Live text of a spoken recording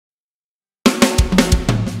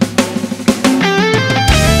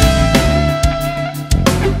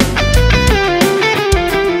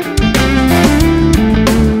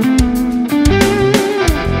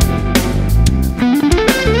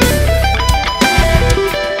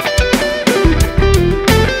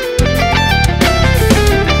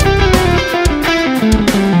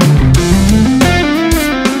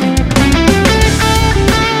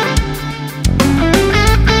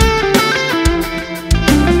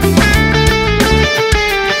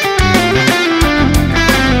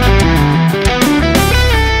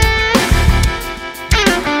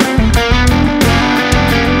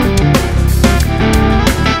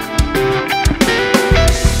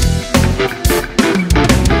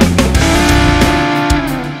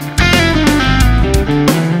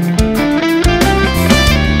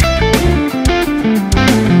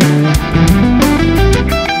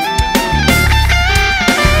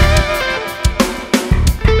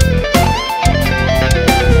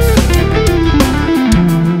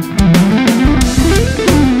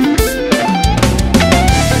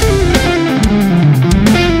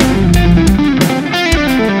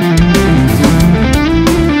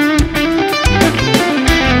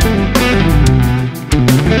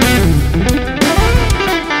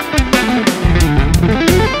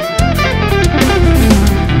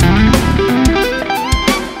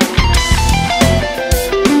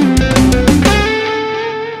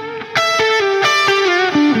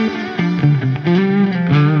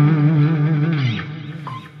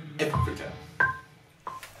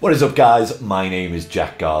What is up, guys? My name is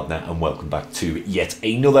Jack Gardiner and welcome back to yet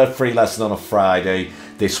another free lesson on a Friday.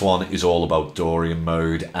 This one is all about Dorian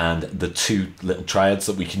mode and the two little triads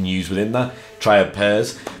that we can use within that, triad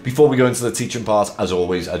pairs. Before we go into the teaching part, as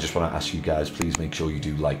always, I just want to ask you guys, please make sure you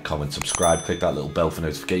do like, comment, subscribe, click that little bell for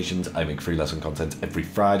notifications. I make free lesson content every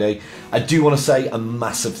Friday. I do want to say a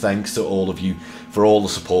massive thanks to all of you for all the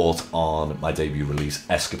support on my debut release,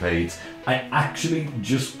 Escapades. I actually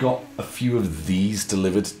just got a few of these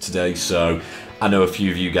delivered today, so I know a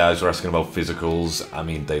few of you guys were asking about physicals. I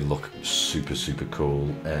mean, they look super, super cool.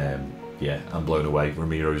 Yeah, I'm blown away.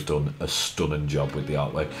 Ramiro's done a stunning job with the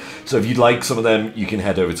artwork. So if you'd like some of them, you can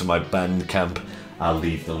head over to my Bandcamp. I'll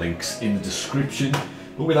leave the links in the description.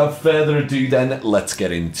 But without further ado then, let's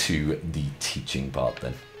get into the teaching part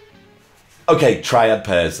then. Okay, triad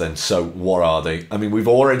pairs then. So what are they? I mean, we've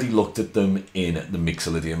already looked at them in the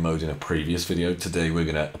Mixolydian mode in a previous video. Today we're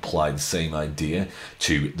going to apply the same idea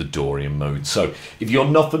to the Dorian mode. So if you're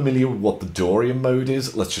not familiar with what the Dorian mode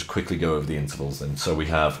is, let's just quickly go over the intervals then. So we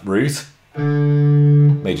have root,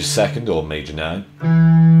 major second or major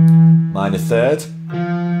 9, minor third,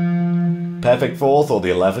 perfect fourth or the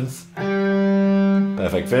 11th,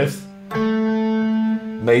 perfect fifth,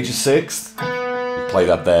 major sixth. Play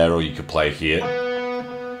that there, or you could play here.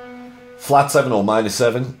 Flat 7 or minor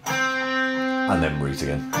 7, and then root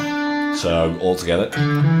again. So all together.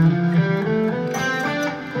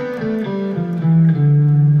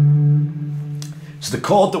 So the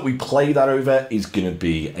chord that we play that over is going to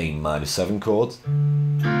be a minor 7 chord.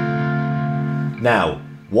 Now,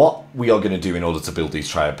 what we are going to do in order to build these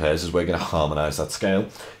triad pairs is we're going to harmonize that scale.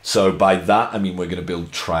 So by that, I mean we're going to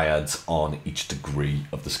build triads on each degree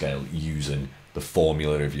of the scale using the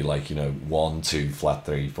formula, if you like, you know, 1, 2, flat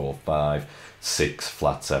 3, 4, 5, 6,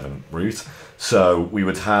 flat 7, root. So we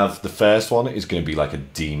would have, the first one is going to be like a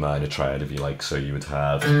D minor triad, if you like. So you would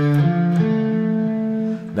have,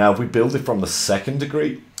 now if we build it from the second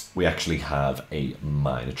degree, we actually have a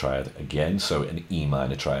minor triad again, so an E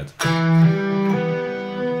minor triad.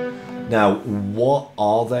 Now, what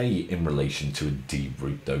are they in relation to a D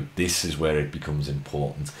root though? This is where it becomes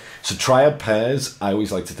important. So triad pairs, I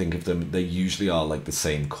always like to think of them, they usually are like the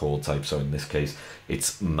same chord type. So in this case,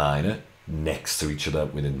 it's minor next to each other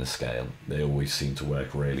within the scale. They always seem to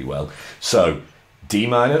work really well. So D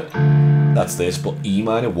minor, that's this, but E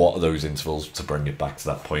minor, what are those intervals to bring it back to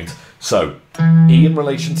that point? So E in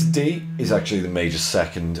relation to D is actually the major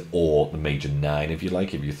second or the major 9, if you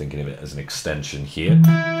like, if you're thinking of it as an extension here.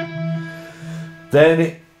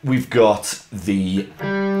 Then we've got the,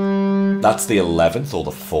 that's the 11th or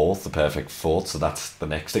the 4th, the perfect 4th, so that's the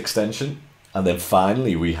next extension. And then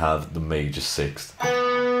finally we have the major 6th,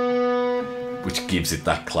 which gives it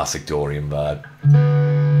that classic Dorian vibe.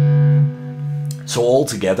 So all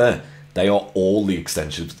together, they are all the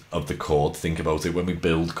extensions of the chord. Think about it, when we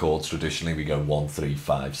build chords traditionally, we go 1, 3,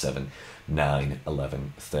 5, 7, 9,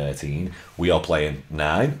 11, 13. We are playing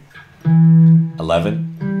 9,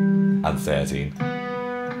 11, and 13,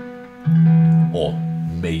 or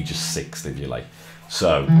major 6th if you like.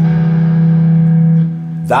 So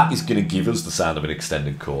that is going to give us the sound of an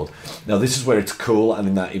extended chord. Now this is where it's cool, and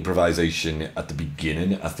in that improvisation at the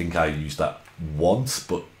beginning, I think I used that once,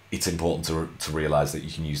 but it's important to realize that you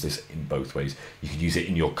can use this in both ways. You can use it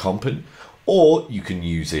in your comping, or you can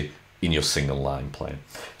use it in your single line playing.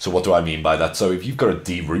 So what do I mean by that? So if you've got a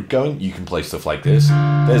D root going, you can play stuff like this.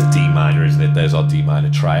 There's D minor, isn't it? There's our D minor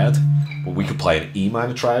triad. But we could play an E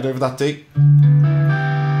minor triad over that D.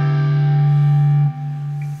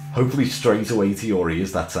 Hopefully straight away to your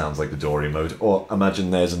ears, that sounds like the Dorian mode. Or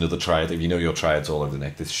imagine there's another triad. If you know your triads all over the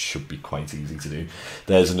neck, this should be quite easy to do.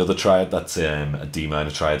 There's another triad, that's a D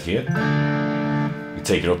minor triad here. We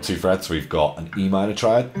take it up 2 frets, we've got an E minor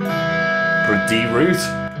triad for a D root.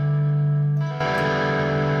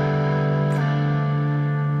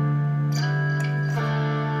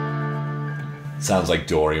 Sounds like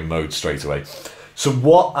Dorian mode straight away. So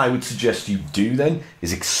what I would suggest you do then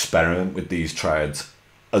is experiment with these triads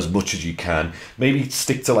as much as you can. Maybe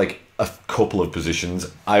stick to like a couple of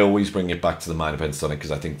positions. I always bring it back to the minor pentatonic because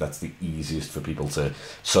I think that's the easiest for people to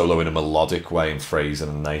solo in a melodic way and phrase in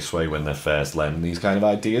a nice way when they're first learning these kind of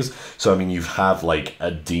ideas. So I mean, you have like a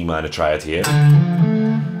D minor triad here.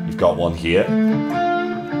 You've got one here.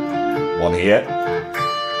 One here.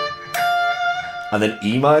 And then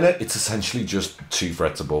E minor, it's essentially just 2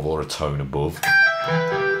 frets above or a tone above.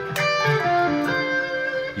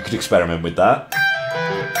 You could experiment with that.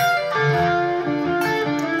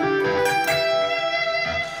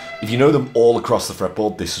 If you know them all across the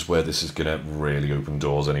fretboard, this is where this is going to really open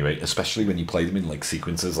doors anyway, especially when you play them in like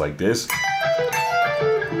sequences like this.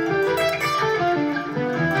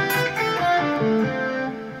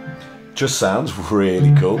 just sounds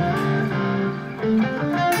really cool.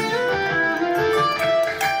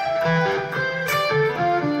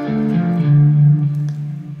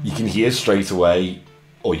 You can hear straight away,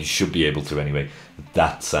 or you should be able to anyway,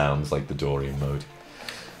 that sounds like the Dorian mode.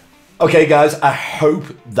 Okay guys, I hope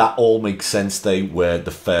that all makes sense. They were the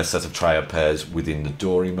first set of Triad pairs within the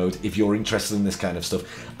Dorian mode. If you're interested in this kind of stuff,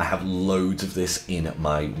 I have loads of this in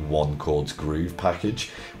my One Chords Groove package,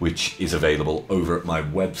 which is available over at my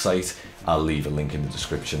website. I'll leave a link in the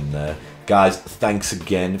description there. Guys, thanks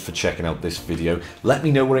again for checking out this video. Let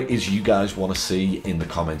me know what it is you guys want to see in the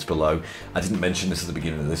comments below. I didn't mention this at the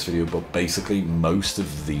beginning of this video, but basically most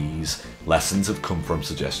of these lessons have come from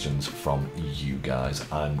suggestions from you guys.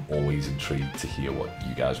 I'm always intrigued to hear what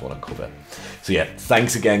you guys want to cover. So yeah,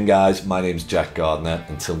 thanks again guys. My name's Jack Gardiner.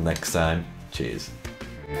 Until next time, cheers.